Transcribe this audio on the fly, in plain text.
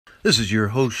This is your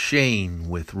host Shane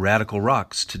with Radical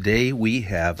Rocks. Today we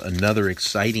have another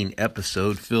exciting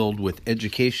episode filled with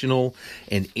educational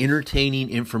and entertaining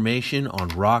information on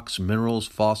rocks, minerals,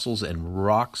 fossils, and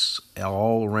rocks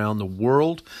all around the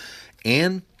world.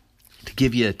 And to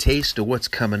give you a taste of what's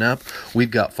coming up,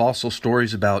 we've got fossil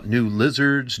stories about new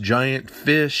lizards, giant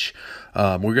fish.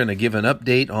 We're going to give an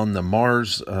update on the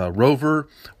Mars rover.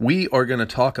 We are going to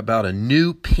talk about a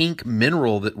new pink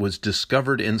mineral that was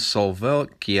discovered in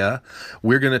Slovakia.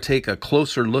 We're going to take a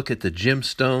closer look at the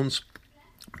gemstones,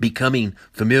 becoming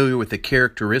familiar with the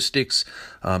characteristics,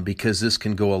 because this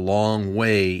can go a long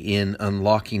way in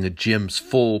unlocking a gem's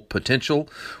full potential.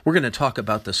 We're going to talk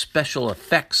about the special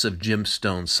effects of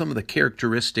gemstones, some of the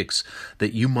characteristics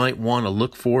that you might want to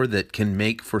look for that can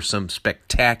make for some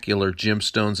spectacular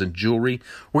gemstones and jewelry.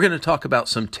 We're going to talk about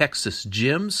some Texas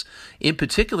gems. In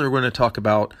particular, we're going to talk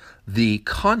about the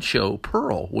Concho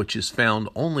pearl, which is found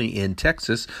only in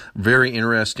Texas. Very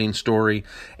interesting story,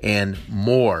 and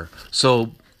more.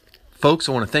 So, folks,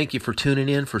 I want to thank you for tuning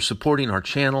in, for supporting our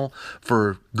channel,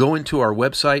 for going to our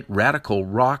website,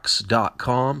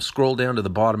 radicalrocks.com. Scroll down to the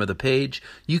bottom of the page.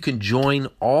 You can join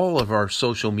all of our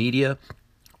social media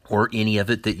or any of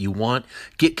it that you want.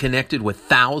 Get connected with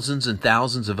thousands and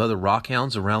thousands of other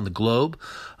rockhounds around the globe.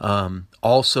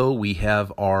 Also, we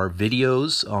have our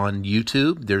videos on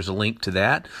YouTube. There's a link to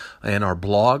that, and our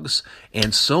blogs,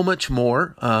 and so much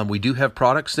more. We do have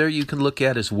products there you can look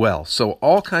at as well. So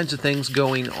all kinds of things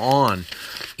going on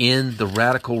in the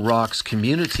Radical Rocks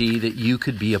community that you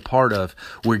could be a part of.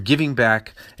 We're giving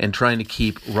back and trying to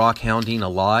keep rock hounding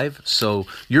alive. So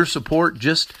your support,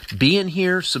 just being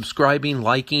here, subscribing,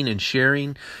 liking, and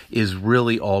sharing is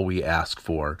really all we ask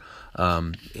for.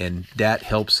 And that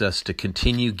helps us to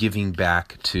continue giving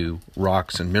back to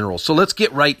rocks and minerals. So let's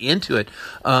get right into it.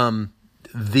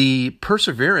 The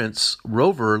Perseverance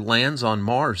rover lands on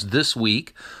Mars this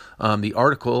week. The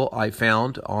article I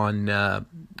found on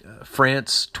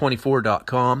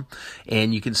France24.com,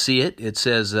 and you can see it. It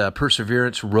says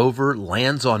Perseverance rover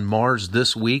lands on Mars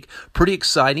this week. Pretty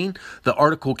exciting. The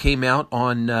article came out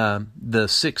on the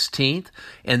 16th,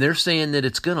 and they're saying that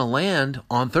it's going to land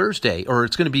on Thursday, or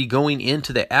it's going to be going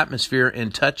into the atmosphere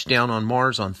and touch down on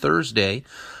Mars on Thursday.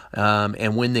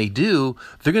 And when they do,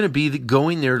 they're going to be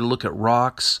going there to look at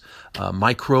rocks,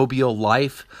 microbial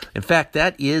life. In fact,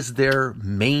 that is their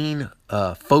main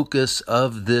focus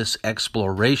of this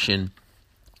exploration,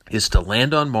 is to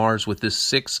land on Mars with this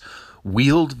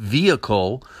 6-wheeled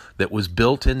vehicle that was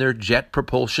built in their jet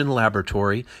propulsion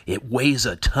laboratory. It weighs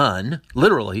a ton.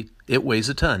 Literally, it weighs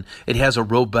a ton. It has a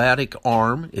robotic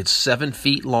arm. It's 7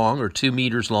 feet long, or 2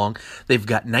 meters long. They've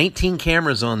got 19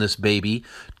 cameras on this baby,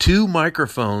 2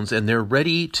 microphones, and they're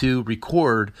ready to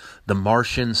record the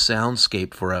Martian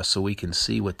soundscape for us so we can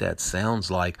see what that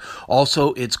sounds like.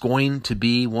 Also, it's going to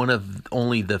be one of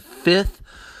only the 5th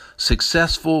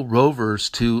successful rovers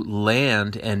to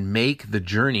land and make the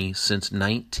journey since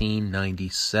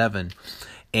 1997.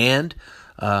 And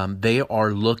they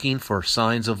are looking for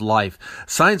signs of life.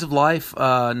 Signs of life,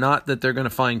 not that they're going to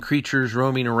find creatures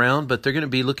roaming around, but they're going to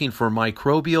be looking for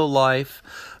microbial life.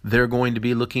 They're going to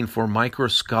be looking for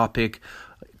microscopic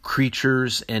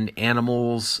creatures and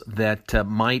animals that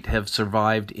might have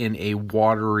survived in a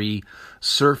watery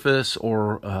surface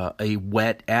or a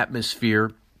wet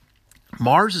atmosphere.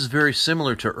 Mars is very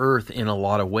similar to Earth in a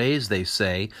lot of ways, they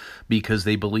say, because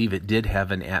they believe it did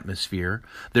have an atmosphere.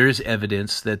 There is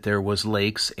evidence that there was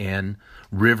lakes and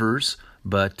rivers,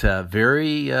 but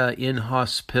very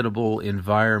inhospitable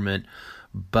environment.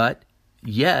 But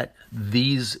yet,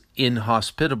 these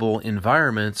inhospitable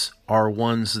environments are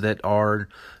ones that are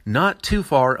not too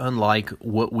far unlike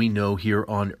what we know here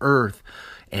on Earth,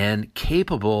 and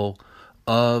capable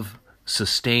of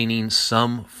sustaining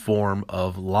some form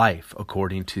of life,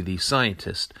 according to these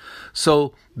scientists.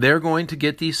 So they're going to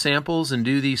get these samples and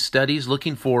do these studies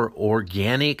looking for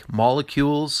organic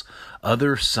molecules,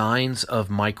 other signs of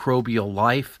microbial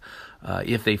life.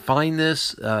 If they find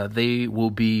this, they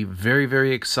will be very,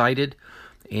 very excited.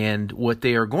 And what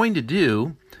they are going to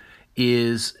do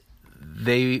is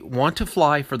they want to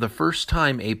fly for the first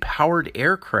time a powered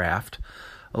aircraft,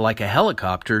 like a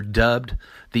helicopter, dubbed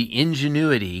the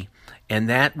Ingenuity. And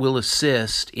that will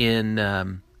assist in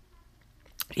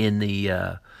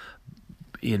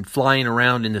flying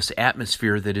around in this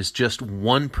atmosphere that is just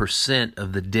 1%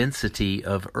 of the density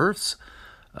of Earth's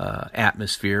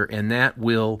atmosphere, and that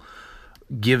will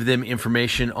give them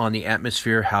information on the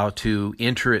atmosphere, how to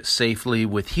enter it safely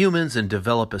with humans, and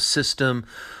develop a system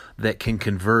that can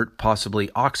convert possibly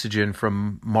oxygen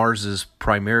from Mars's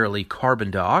primarily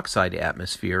carbon dioxide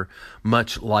atmosphere,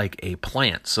 much like a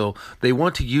plant. So they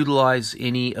want to utilize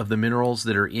any of the minerals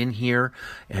that are in here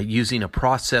using a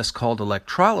process called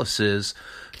electrolysis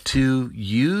to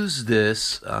use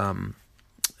this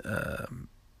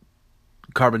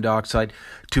carbon dioxide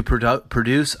to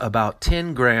produce about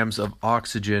 10 grams of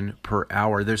oxygen per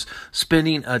hour. There's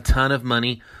spending a ton of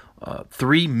money,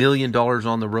 $3 million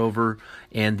on the rover,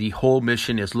 and the whole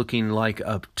mission is looking like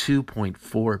up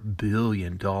 $2.4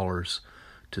 billion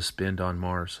to spend on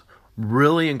Mars.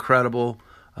 Really incredible,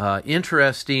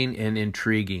 interesting, and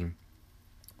intriguing.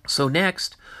 So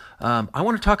next, I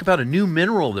want to talk about a new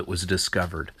mineral that was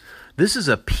discovered. This is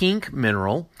a pink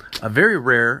mineral, a very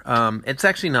rare, it's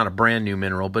actually not a brand new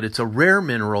mineral, but it's a rare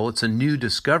mineral. It's a new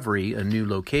discovery, a new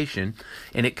location,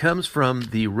 and it comes from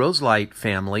the roselite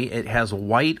family. It has a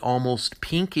white, almost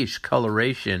pinkish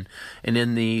coloration, and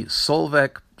in the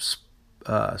Solveig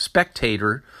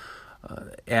Spectator,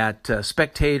 at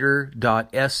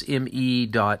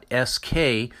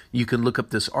spectator.sme.sk, you can look up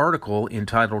this article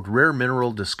entitled Rare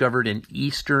Mineral Discovered in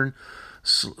Eastern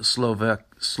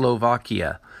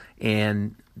Slovakia.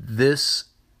 And this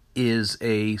is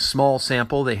a small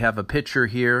sample. They have a picture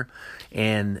here,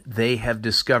 and they have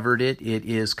discovered it. It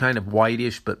is kind of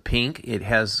whitish but pink. It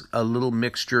has a little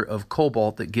mixture of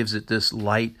cobalt that gives it this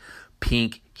light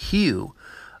pink hue.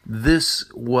 This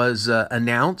was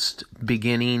announced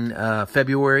beginning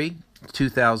February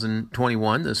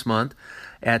 2021, this month,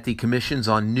 at the Commissions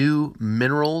on New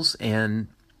Minerals, and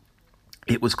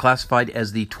it was classified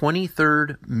as the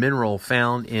 23rd mineral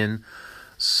found in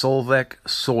Solveig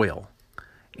soil.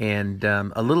 And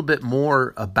a little bit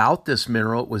more about this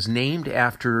mineral. It was named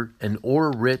after an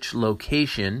ore-rich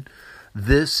location.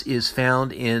 This is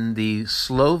found in the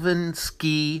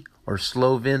Slovenský or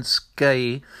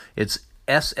Slovenské. It's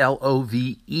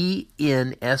Slovenske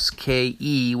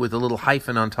with a little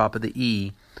hyphen on top of the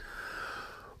E.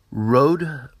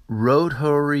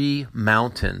 Rudhourie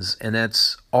Mountains, and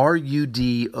that's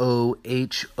Rudhorie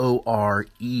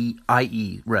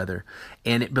rather,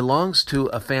 and it belongs to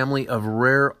a family of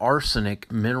rare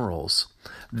arsenic minerals.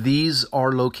 These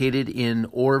are located in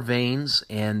ore veins,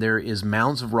 and there is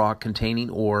mounds of rock containing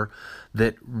ore.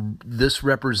 That this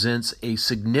represents a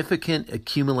significant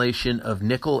accumulation of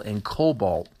nickel and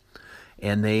cobalt,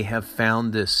 and they have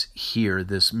found this here,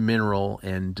 this mineral,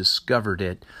 and discovered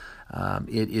it.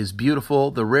 It is beautiful.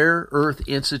 The Rare Earth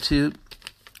Institute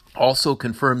also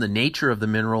confirmed the nature of the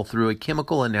mineral through a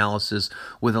chemical analysis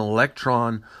with an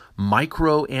electron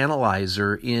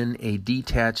microanalyzer in a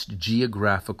detached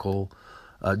geological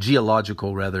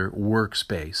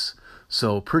workspace.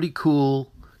 So pretty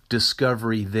cool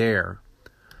discovery there.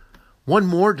 One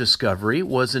more discovery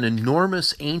was an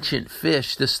enormous ancient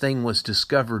fish. This thing was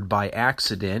discovered by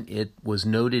accident. It was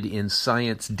noted in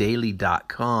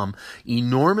ScienceDaily.com.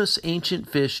 Enormous ancient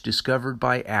fish discovered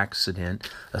by accident.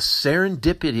 A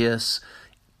serendipitous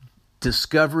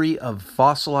discovery of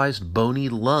fossilized bony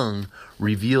lung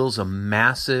reveals a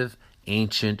massive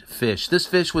ancient fish. This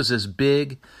fish was as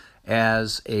big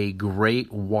as a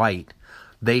great white.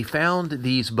 They found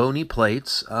these bony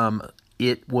plates.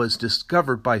 It was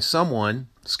discovered by someone,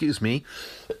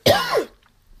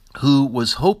 who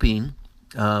was hoping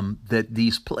that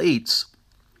these plates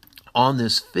on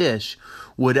this fish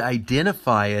would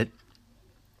identify it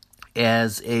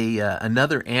as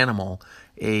another animal,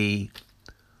 a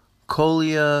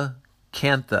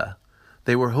coelacanth.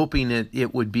 They were hoping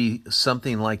it would be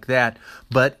something like that,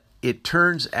 but it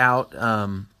turns out,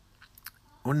 no,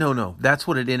 that's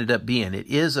what it ended up being. It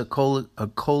is a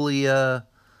coelacanth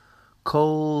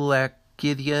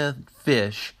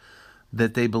fish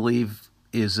that they believe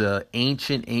is an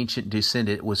ancient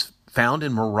descendant. It was found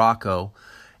in Morocco,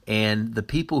 and the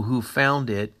people who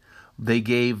found it, they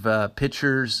gave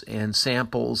pictures and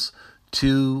samples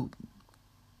to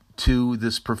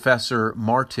this Professor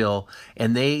Martil,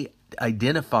 and they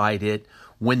identified it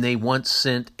when they once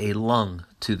sent a lung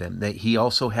to them. He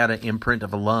also had an imprint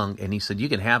of a lung, and he said, "You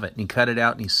can have it." And he cut it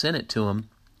out and he sent it to them.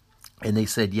 And they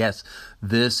said, yes,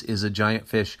 this is a giant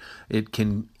fish.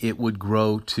 It would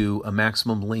grow to a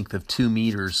maximum length of 2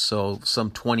 meters, so some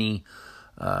 20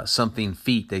 something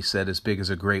feet, they said, as big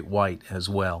as a great white as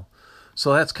well.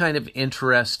 So that's kind of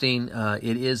interesting.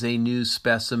 It is a new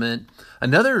specimen.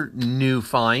 Another new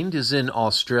find is in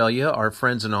Australia. Our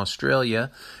friends in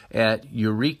Australia at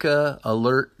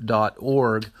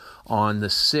EurekAlert.org on the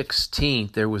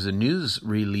 16th, there was a news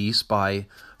release by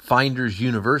Finders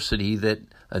University that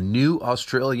a new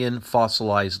Australian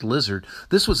fossilized lizard.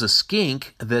 This was a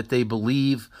skink that they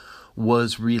believe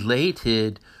was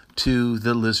related to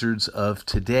the lizards of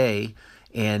today.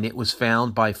 And it was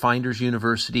found by Flinders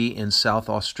University and South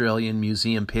Australian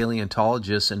Museum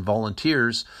paleontologists and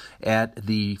volunteers at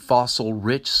the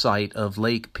fossil-rich site of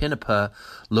Lake Pinnipah,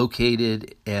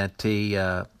 located at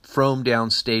a Frome Down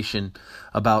station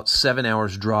about 7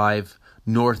 hours drive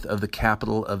north of the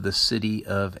capital of the city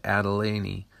of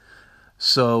Adelaide.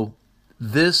 So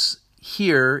this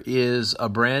here is a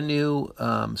brand new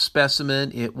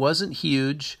specimen. It wasn't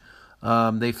huge.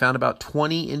 They found about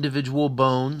 20 individual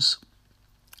bones,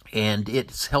 and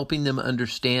it's helping them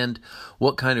understand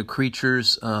what kind of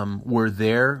creatures were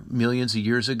there millions of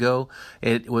years ago.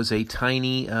 It was a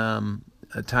tiny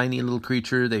little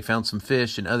creature. They found some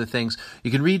fish and other things.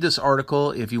 You can read this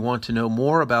article if you want to know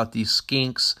more about these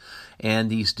skinks and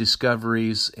these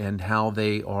discoveries and how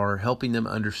they are helping them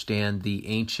understand the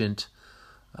ancient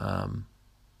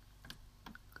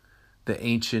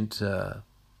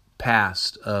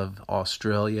past of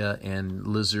Australia and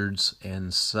lizards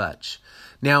and such.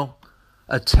 Now,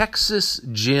 a Texas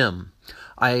gem.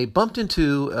 I bumped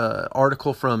into an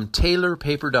article from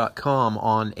TaylorPaper.com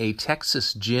on a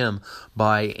Texas gem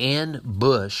by Ann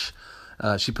Bush.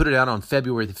 She put it out on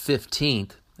February the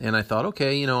 15th, and I thought,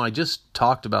 okay, I just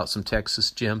talked about some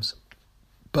Texas gems,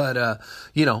 but,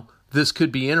 this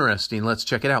could be interesting. Let's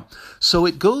check it out. So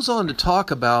it goes on to talk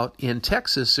about, in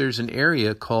Texas, there's an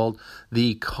area called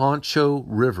the Concho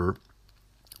River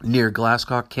near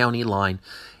Glasscock County line.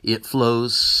 It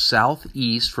flows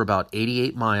southeast for about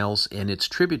 88 miles, and its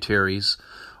tributaries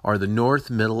are the North,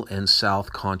 Middle, and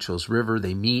South Conchos River.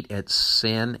 They meet at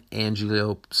San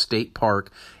Angelo State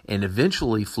Park and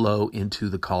eventually flow into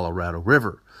the Colorado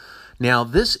River. Now,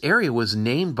 this area was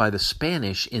named by the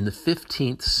Spanish in the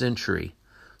 15th century.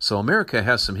 So America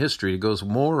has some history. It goes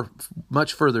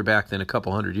much further back than a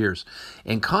couple hundred years.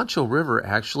 And Concho River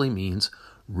actually means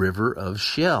river of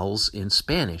shells in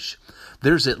Spanish.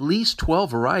 There's at least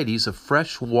 12 varieties of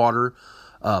freshwater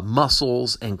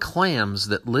mussels and clams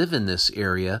that live in this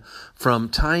area, from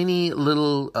tiny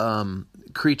little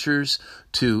creatures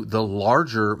to the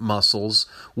larger mussels,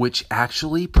 which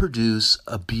actually produce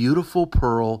a beautiful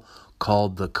pearl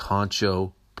called the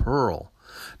Concho pearl.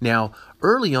 Now,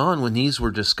 early on when these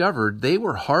were discovered, they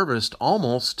were harvested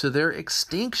almost to their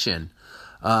extinction.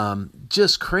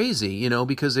 Just crazy,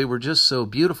 because they were just so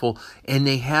beautiful, and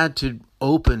they had to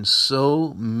open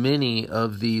so many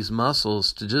of these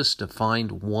mussels to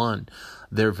find one.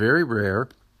 They're very rare.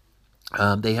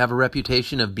 They have a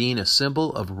reputation of being a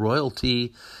symbol of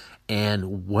royalty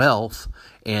and wealth,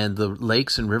 and the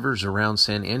lakes and rivers around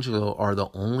San Angelo are the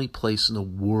only place in the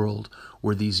world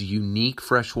where these unique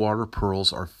freshwater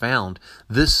pearls are found.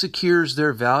 This secures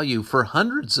their value for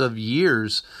hundreds of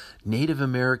years. Native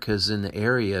Americans in the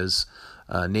areas,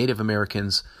 Native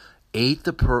Americans ate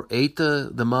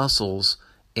the mussels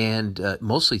and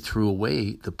mostly threw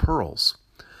away the pearls.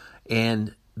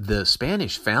 And the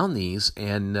Spanish found these,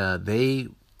 and they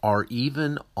are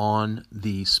even on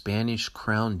the Spanish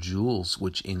crown jewels,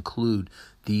 which include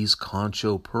these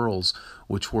Concho pearls,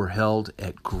 which were held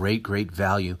at great, great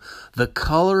value. The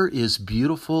color is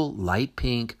beautiful, light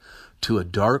pink to a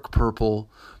dark purple.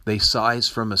 They size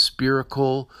from a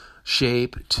spherical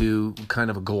shape to kind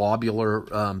of a globular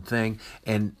thing,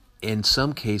 and in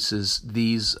some cases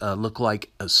these look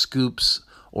like scoops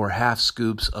or half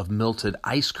scoops of melted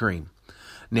ice cream.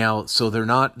 Now, so they're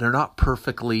not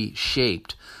perfectly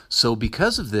shaped. So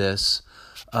because of this,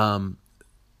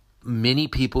 many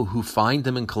people who find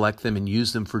them and collect them and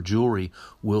use them for jewelry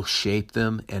will shape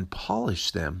them and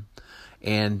polish them.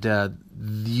 And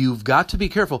you've got to be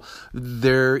careful.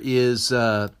 They're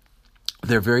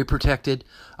very protected.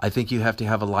 I think you have to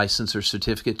have a license or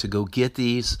certificate to go get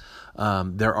these.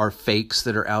 There are fakes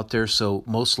that are out there, so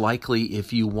most likely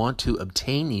if you want to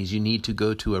obtain these, you need to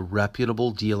go to a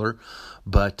reputable dealer.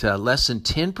 But less than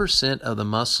 10% of the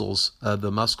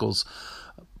mussels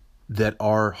that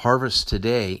are harvested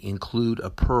today include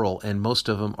a pearl, and most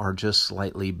of them are just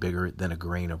slightly bigger than a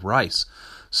grain of rice.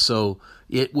 So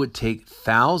it would take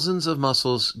thousands of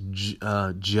mussels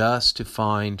just to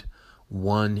find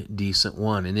one decent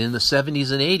one. And in the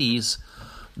 70s and 80s,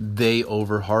 they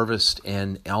overharvest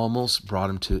and almost brought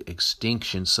them to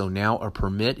extinction. So now a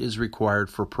permit is required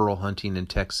for pearl hunting in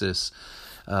Texas,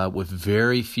 with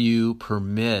very few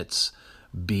permits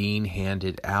being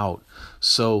handed out.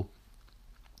 So,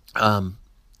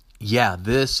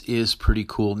 this is pretty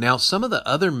cool. Now, some of the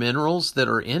other minerals that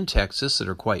are in Texas that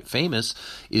are quite famous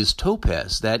is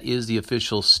topaz. That is the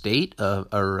official state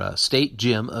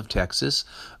gem of Texas.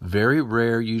 Very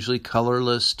rare, usually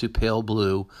colorless to pale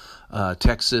blue.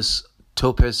 Texas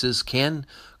topazes can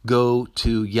go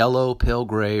to yellow, pale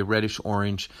gray, reddish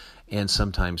orange, and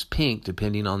sometimes pink,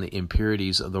 depending on the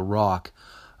impurities of the rock.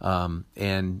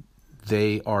 And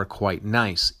they are quite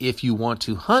nice. If you want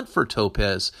to hunt for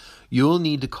topaz, you'll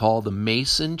need to call the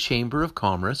Mason Chamber of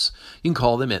Commerce. You can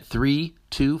call them at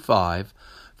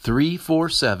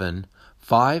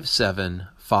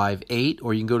 325-347-5758,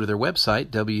 or you can go to their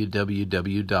website,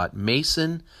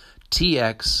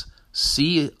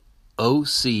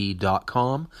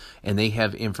 www.masontxcoc.com, and they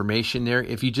have information there.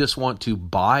 If you just want to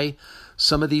buy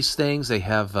some of these things, they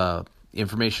have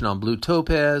information on blue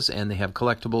topaz, and they have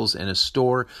collectibles and a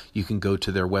store. You can go to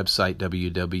their website,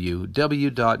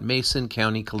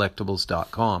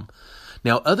 www.masoncountycollectibles.com.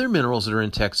 Now, other minerals that are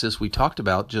in Texas, we talked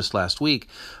about just last week.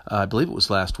 I believe it was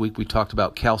last week. We talked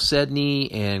about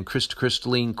chalcedony and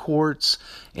crystalline quartz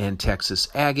and Texas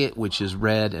agate, which is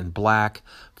red and black,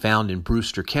 found in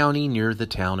Brewster County near the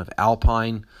town of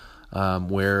Alpine,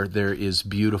 where there is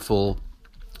beautiful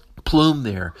plume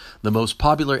there. The most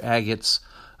popular agates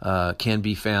can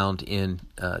be found in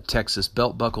Texas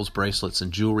belt buckles, bracelets,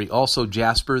 and jewelry. Also,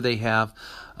 jasper they have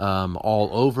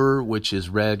all over, which is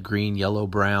red, green, yellow,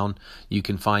 brown. You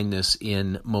can find this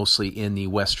mostly in the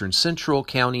western central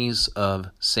counties of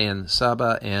San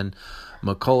Saba and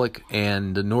McCulloch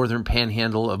and the northern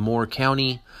panhandle of Moore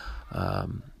County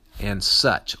and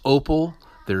such. Opal.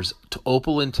 There's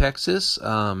opal in Texas,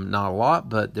 not a lot,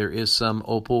 but there is some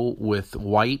opal with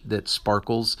white that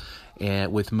sparkles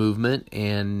and with movement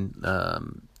and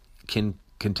can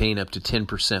contain up to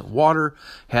 10% water,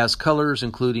 has colors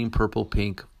including purple,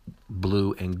 pink,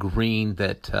 blue, and green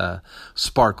that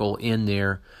sparkle in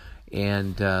there,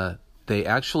 and they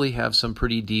actually have some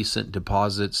pretty decent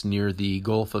deposits near the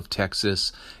Gulf of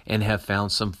Texas and have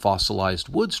found some fossilized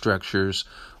wood structures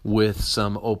with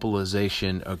some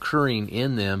opalization occurring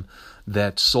in them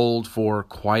that sold for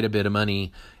quite a bit of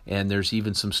money. And there's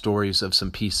even some stories of some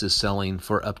pieces selling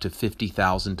for up to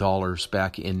 $50,000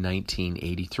 back in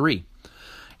 1983.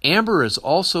 Amber is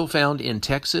also found in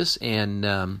Texas, and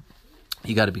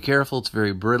you got to be careful. It's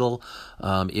very brittle.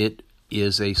 It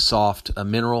is a soft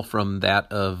mineral from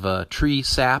that of tree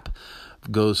sap.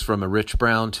 Goes from a rich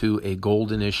brown to a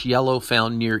goldenish yellow,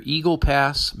 found near Eagle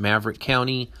Pass, Maverick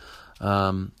County,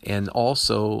 and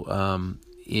also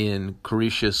in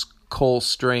Cretaceous coal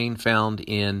strain found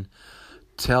in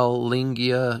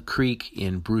Tellingia Creek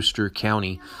in Brewster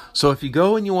County. So if you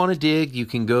go and you want to dig, you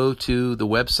can go to the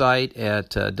website at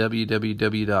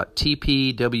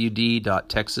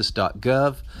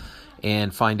www.tpwd.texas.gov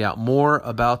and find out more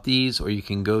about these, or you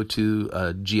can go to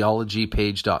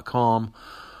geologypage.com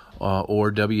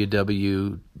or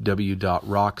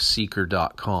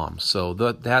www.rockseeker.com. So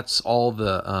that's all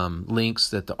the links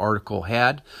that the article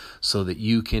had, so that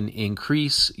you can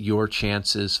increase your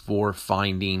chances for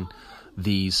finding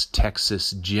these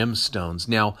Texas gemstones.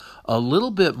 Now, a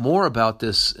little bit more about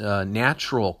this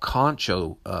natural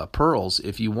concho pearls.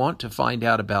 If you want to find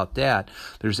out about that,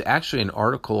 there's actually an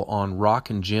article on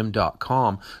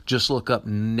rockandgem.com. Just look up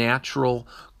natural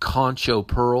concho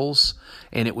pearls,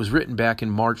 and it was written back in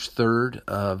March 3rd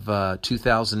of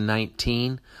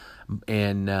 2019.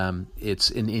 And it's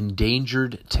an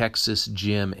endangered Texas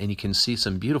gem, and you can see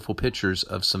some beautiful pictures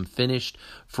of some finished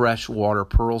freshwater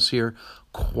pearls here.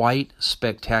 Quite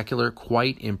spectacular,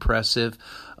 quite impressive.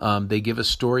 They give a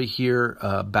story here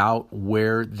about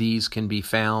where these can be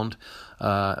found,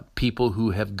 people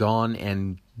who have gone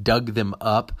and dug them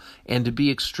up, and to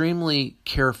be extremely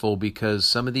careful, because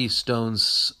some of these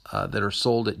stones that are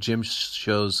sold at gem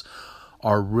shows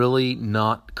are really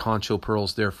not concho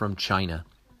pearls. They're from China.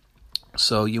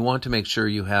 So you want to make sure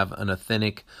you have an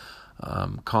authentic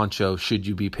concho should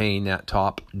you be paying that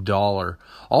top dollar.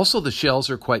 Also, the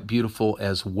shells are quite beautiful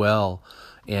as well,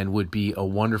 and would be a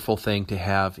wonderful thing to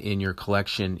have in your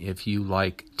collection if you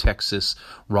like Texas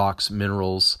rocks,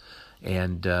 minerals,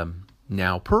 and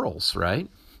now pearls, right?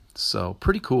 So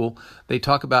pretty cool. They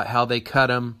talk about how they cut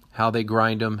them, how they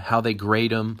grind them, how they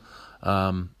grade them.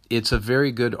 It's a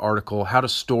very good article, how to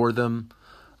store them,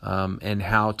 and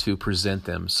how to present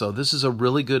them. So this is a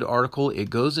really good article. It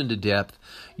goes into depth.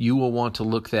 You will want to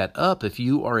look that up if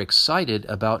you are excited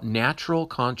about natural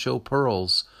concho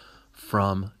pearls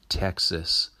from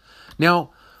Texas.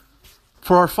 Now,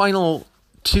 for our final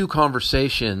two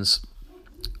conversations,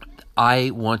 I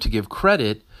want to give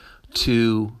credit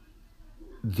to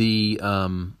the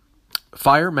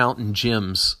Fire Mountain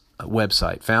Gems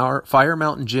website,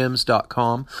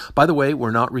 firemountaingems.com. By the way,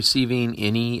 we're not receiving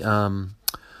any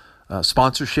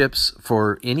sponsorships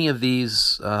for any of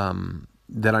these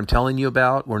that I'm telling you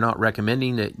about. We're not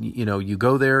recommending that you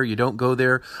go there, you don't go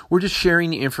there. We're just sharing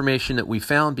the information that we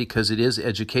found because it is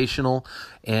educational,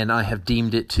 and I have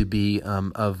deemed it to be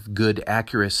of good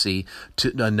accuracy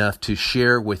enough to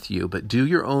share with you. But do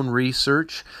your own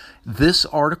research. This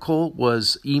article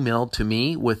was emailed to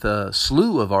me with a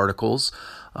slew of articles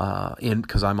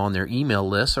because I'm on their email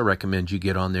list. I recommend you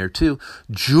get on there too.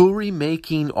 Jewelry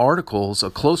making articles, a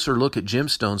closer look at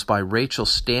gemstones by Rachel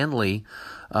Stanley.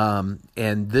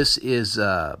 And this is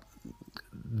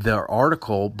their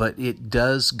article, but it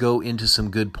does go into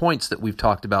some good points that we've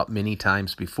talked about many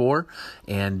times before,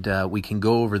 and we can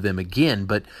go over them again.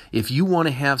 But if you want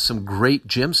to have some great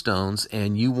gemstones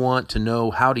and you want to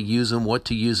know how to use them, what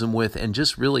to use them with, and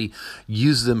just really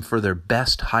use them for their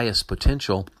best, highest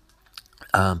potential,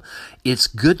 it's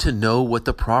good to know what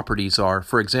the properties are.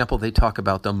 For example, they talk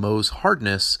about the Mohs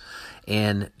hardness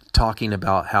and talking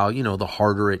about how, the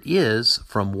harder it is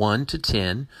from 1 to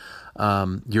 10,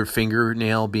 your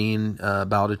fingernail being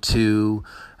about a 2,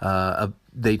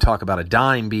 they talk about a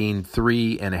dime being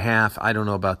 3.5. I don't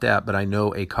know about that, but I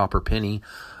know a copper penny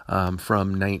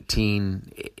from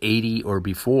 1980 or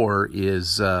before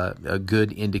is a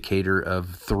good indicator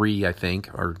of 3, I think,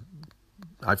 or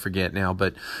I forget now,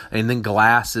 and then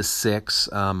glass is 6.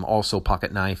 Also,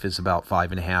 pocket knife is about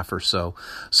 5.5 or so.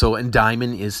 And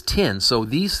diamond is 10. So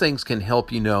these things can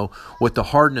help you know what the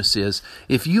hardness is.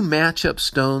 If you match up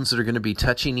stones that are going to be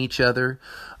touching each other,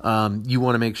 you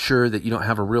want to make sure that you don't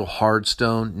have a real hard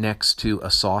stone next to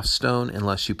a soft stone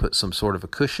unless you put some sort of a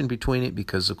cushion between it,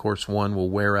 because of course one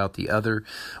will wear out the other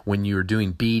when you're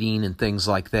doing beading and things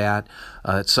like that.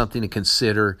 It's something to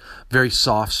consider. Very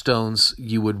soft stones,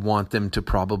 you would want them to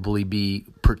probably be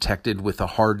protected with a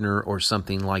hardener or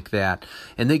something like that.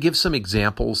 And they give some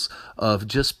examples of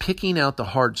just picking out the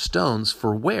hard stones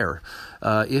for wear.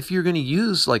 If you're going to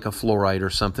use like a fluorite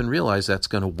or something, realize that's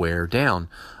going to wear down.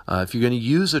 If you're going to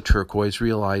use a turquoise,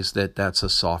 realize that that's a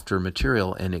softer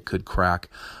material and it could crack,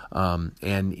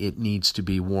 and it needs to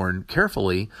be worn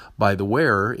carefully by the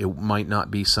wearer. It might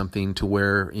not be something to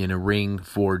wear in a ring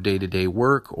for day-to-day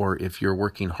work, or if you're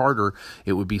working harder,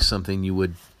 it would be something you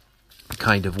would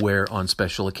kind of wear on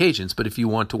special occasions. But if you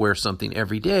want to wear something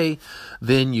every day,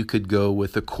 then you could go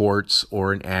with a quartz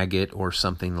or an agate or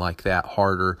something like that,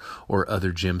 harder, or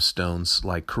other gemstones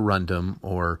like corundum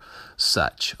or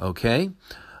such, okay?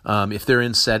 If they're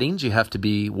in settings, you have to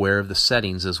be aware of the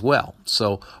settings as well.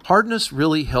 So hardness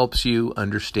really helps you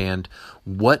understand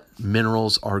what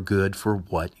minerals are good for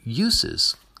what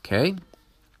uses, okay?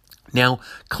 Now,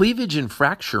 cleavage and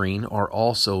fracturing are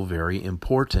also very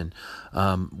important.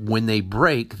 When they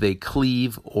break, they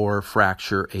cleave or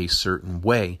fracture a certain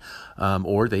way,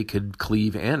 or they could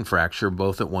cleave and fracture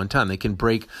both at one time. They can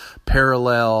break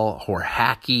parallel or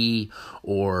hacky,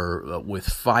 or with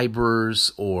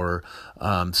fibers, or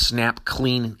snap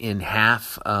clean in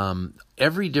half,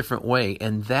 every different way,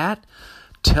 and that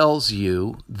tells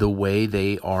you the way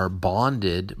they are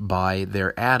bonded by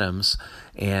their atoms.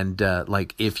 And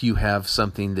like if you have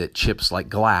something that chips like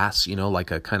glass, like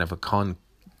a kind of a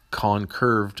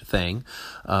concurved thing,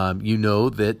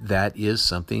 that is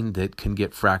something that can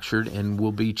get fractured and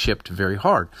will be chipped very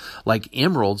hard. Like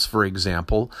emeralds, for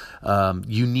example,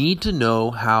 you need to know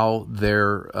how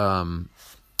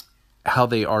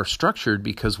they are structured,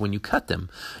 because when you cut them,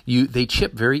 they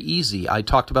chip very easy. I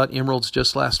talked about emeralds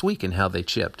just last week and how they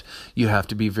chipped. You have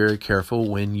to be very careful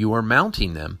when you are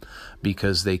mounting them,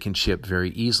 because they can chip very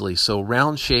easily. So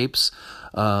round shapes,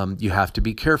 you have to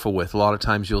be careful with. A lot of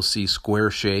times you'll see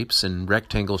square shapes and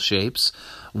rectangle shapes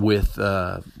with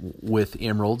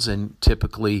emeralds, and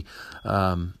typically,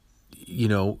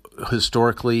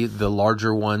 historically the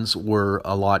larger ones were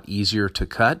a lot easier to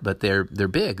cut, but they're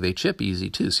big. They chip easy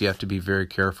too, so you have to be very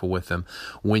careful with them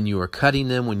when you are cutting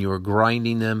them, when you are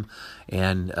grinding them,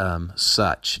 and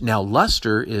such. Now,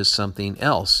 luster is something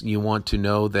else. You want to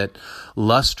know that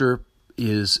luster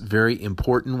is very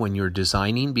important when you're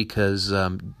designing, because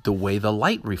the way the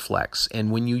light reflects,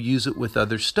 and when you use it with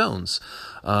other stones,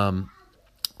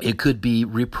 it could be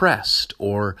repressed,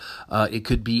 or it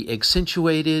could be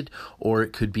accentuated, or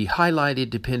it could be highlighted,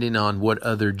 depending on what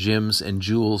other gems and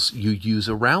jewels you use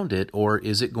around it, or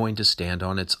is it going to stand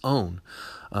on its own?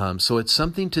 So it's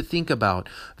something to think about,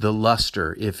 the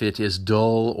luster. If it is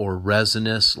dull or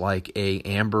resinous like a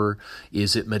amber,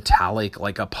 is it metallic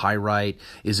like a pyrite?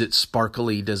 Is it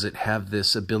sparkly? Does it have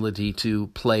this ability to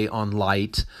play on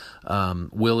light?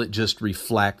 Will it just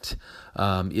reflect?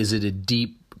 Is it a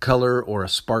deep color or a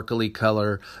sparkly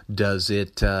color? Does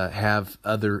it have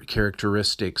other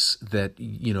characteristics that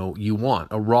you want?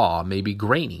 A raw, maybe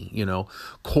grainy,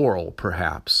 coral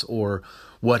perhaps, or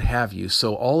what have you.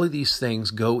 So all of these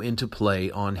things go into play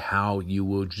on how you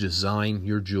will design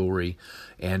your jewelry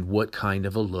and what kind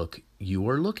of a look you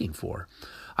are looking for.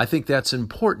 I think that's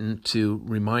important to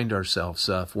remind ourselves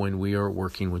of when we are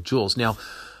working with jewels. Now,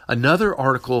 another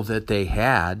article that they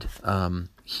had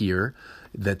here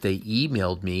that they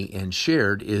emailed me and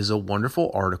shared is a wonderful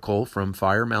article from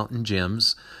Fire Mountain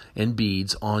Gems and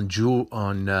Beads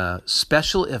on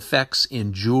special effects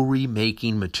in jewelry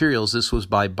making materials. This was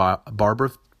by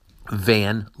Barbara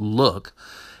Van Look,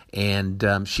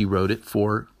 and she wrote it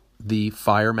for the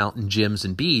Fire Mountain Gems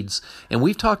and Beads. And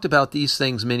we've talked about these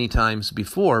things many times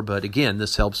before, but again,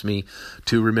 this helps me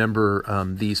to remember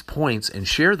these points and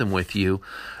share them with you.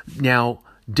 Now,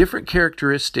 different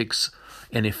characteristics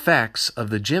and effects of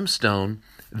the gemstone,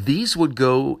 these would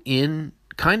go in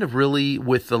kind of really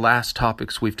with the last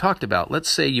topics we've talked about. Let's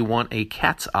say you want a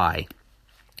cat's eye.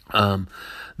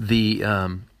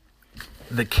 The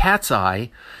cat's eye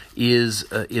is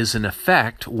an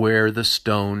effect where the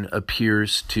stone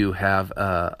appears to have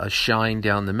a shine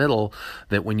down the middle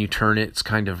that when you turn it, it's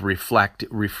kind of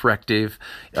reflective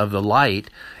of the light,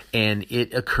 and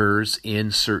it occurs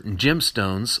in certain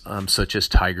gemstones, such as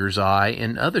tiger's eye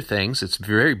and other things. It's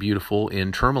very beautiful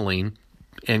in tourmaline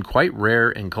and quite rare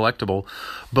and collectible.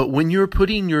 But when you're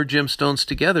putting your gemstones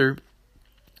together,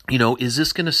 is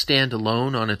this going to stand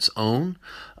alone on its own?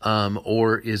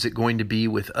 Or is it going to be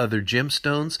with other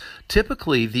gemstones?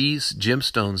 Typically, these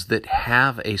gemstones that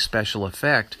have a special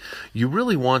effect, you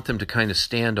really want them to kind of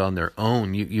stand on their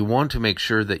own. You want to make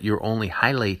sure that you're only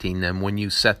highlighting them when you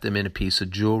set them in a piece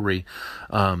of jewelry.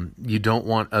 You don't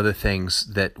want other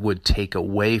things that would take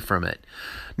away from it.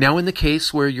 Now, in the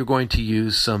case where you're going to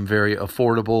use some very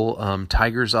affordable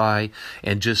tiger's eye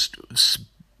and just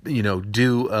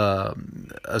do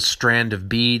a strand of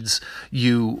beads,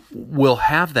 you will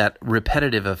have that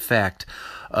repetitive effect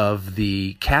of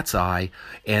the cat's eye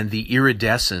and the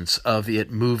iridescence of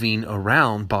it moving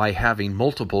around by having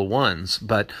multiple ones.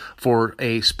 But for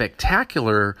a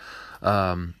spectacular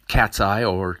cat's eye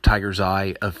or tiger's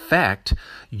eye effect,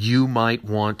 you might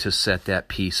want to set that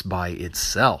piece by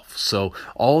itself. So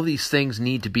all these things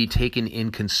need to be taken in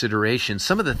consideration.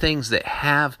 Some of the things that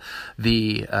have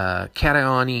the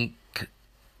cationic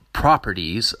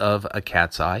properties of a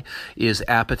cat's eye is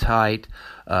apatite,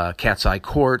 cat's eye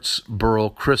quartz,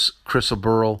 beryl,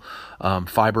 chrysoberyl,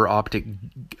 fiber optic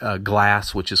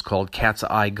glass, which is called cat's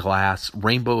eye glass,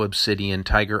 rainbow obsidian,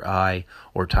 tiger eye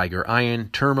or tiger iron,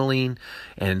 tourmaline,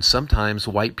 and sometimes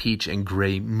white peach and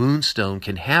gray moonstone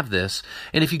can have this.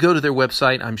 And if you go to their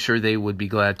website, I'm sure they would be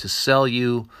glad to sell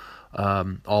you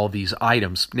all these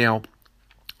items. Now,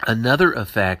 another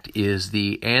effect is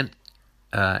the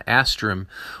astrum,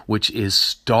 which is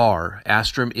star.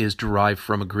 Astrum is derived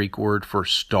from a Greek word for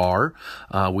star.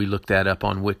 We looked that up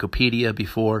on Wikipedia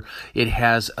before. It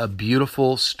has a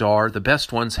beautiful star. The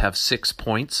best ones have 6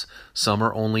 points. Some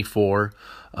are only 4.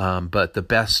 But the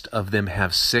best of them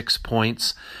have 6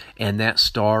 points. And that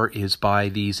star is by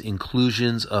these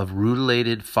inclusions of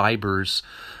rutilated fibers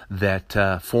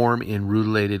that form in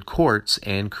rutilated quartz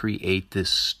and create this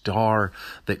star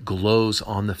that glows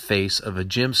on the face of a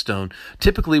gemstone.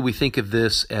 Typically, we think of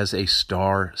this as a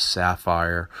star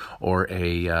sapphire or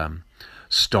a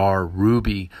star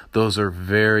ruby. Those are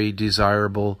very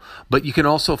desirable. But you can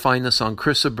also find this on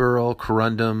chrysoberyl,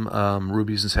 corundum,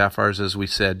 rubies and sapphires, as we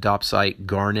said, dopsite,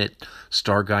 garnet,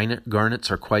 star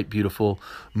garnets are quite beautiful.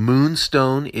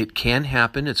 Moonstone, it can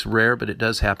happen. It's rare, but it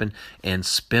does happen. And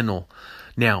spinel.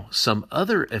 Now, some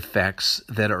other effects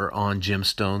that are on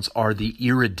gemstones are the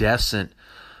iridescent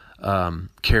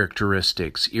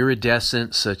characteristics.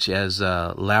 Iridescent, such as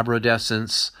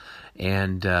labradescence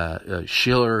and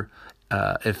Schiller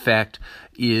effect,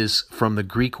 is from the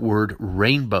Greek word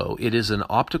rainbow. It is an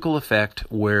optical effect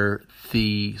where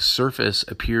the surface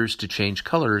appears to change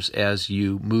colors as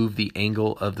you move the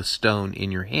angle of the stone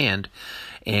in your hand,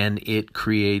 and it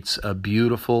creates a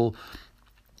beautiful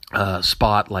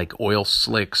spot like oil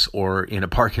slicks or in a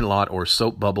parking lot or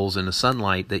soap bubbles in the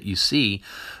sunlight that you see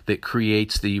that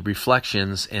creates the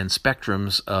reflections and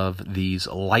spectrums of these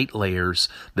light layers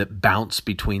that bounce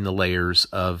between the layers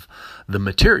of the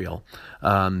material.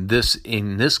 In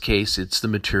this case, it's the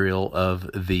material of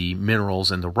the minerals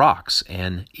and the rocks,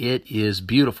 and it is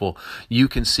beautiful. You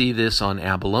can see this on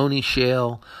abalone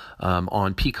shale.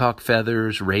 on peacock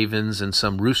feathers, ravens, and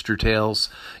some rooster tails.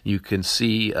 You can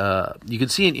see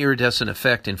an iridescent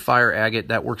effect in fire agate.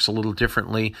 That works a little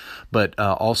differently, but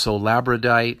also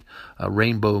labradite,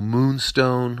 rainbow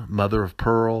moonstone, mother of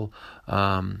pearl,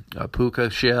 puka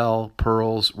shell,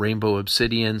 pearls, rainbow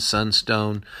obsidian,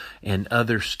 sunstone, and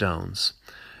other stones.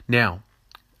 Now,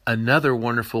 another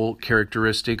wonderful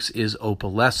characteristics is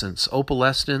opalescence.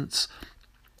 Opalescence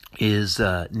is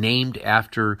named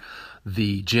after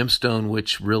the gemstone,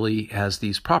 which really has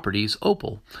these properties,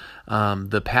 opal.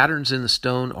 The patterns in the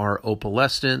stone are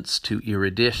opalescent to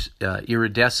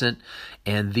iridescent,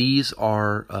 and these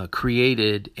are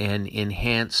created and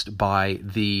enhanced by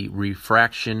the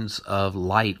refractions of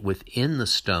light within the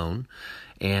stone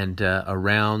and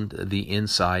around the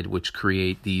inside, which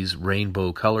create these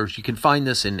rainbow colors. You can find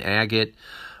this in agate,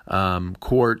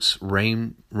 quartz,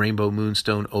 rainbow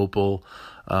moonstone, opal,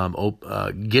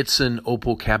 Gitson,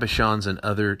 opal cabochons, and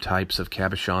other types of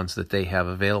cabochons that they have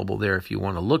available there if you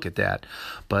want to look at that.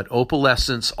 But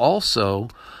opalescence also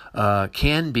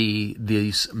can be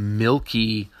these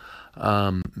milky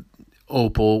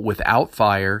opal without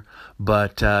fire,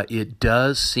 but it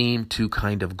does seem to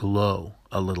kind of glow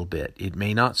a little bit. It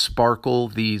may not sparkle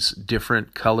these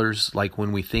different colors like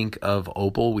when we think of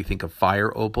opal, we think of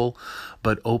fire opal,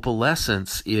 but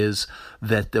opalescence is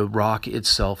that the rock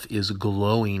itself is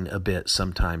glowing a bit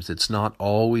sometimes. It's not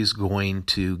always going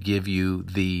to give you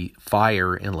the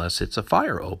fire unless it's a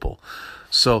fire opal.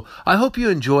 So I hope you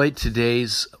enjoyed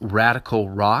today's Radical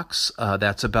Rocks.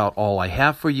 That's about all I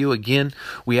have for you. Again,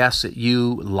 we ask that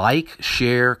you like,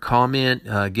 share, comment,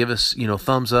 give us,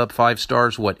 thumbs up, 5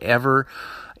 stars, whatever,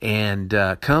 and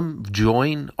come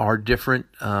join our different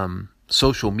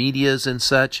social medias and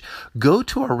such. Go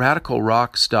to our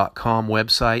radicalrocks.com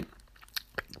website.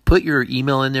 Put your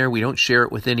email in there. We don't share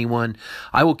it with anyone.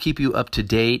 I will keep you up to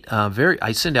date.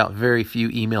 I send out very few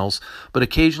emails, but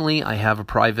occasionally I have a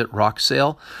private rock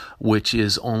sale, which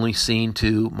is only seen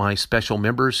to my special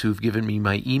members who've given me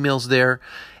my emails there.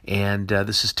 And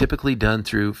this is typically done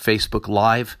through Facebook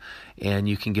Live, and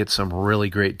you can get some really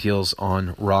great deals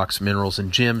on rocks, minerals,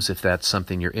 and gems if that's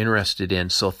something you're interested in.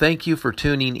 So thank you for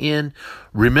tuning in.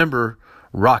 Remember,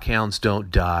 rockhounds don't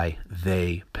die,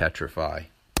 they petrify.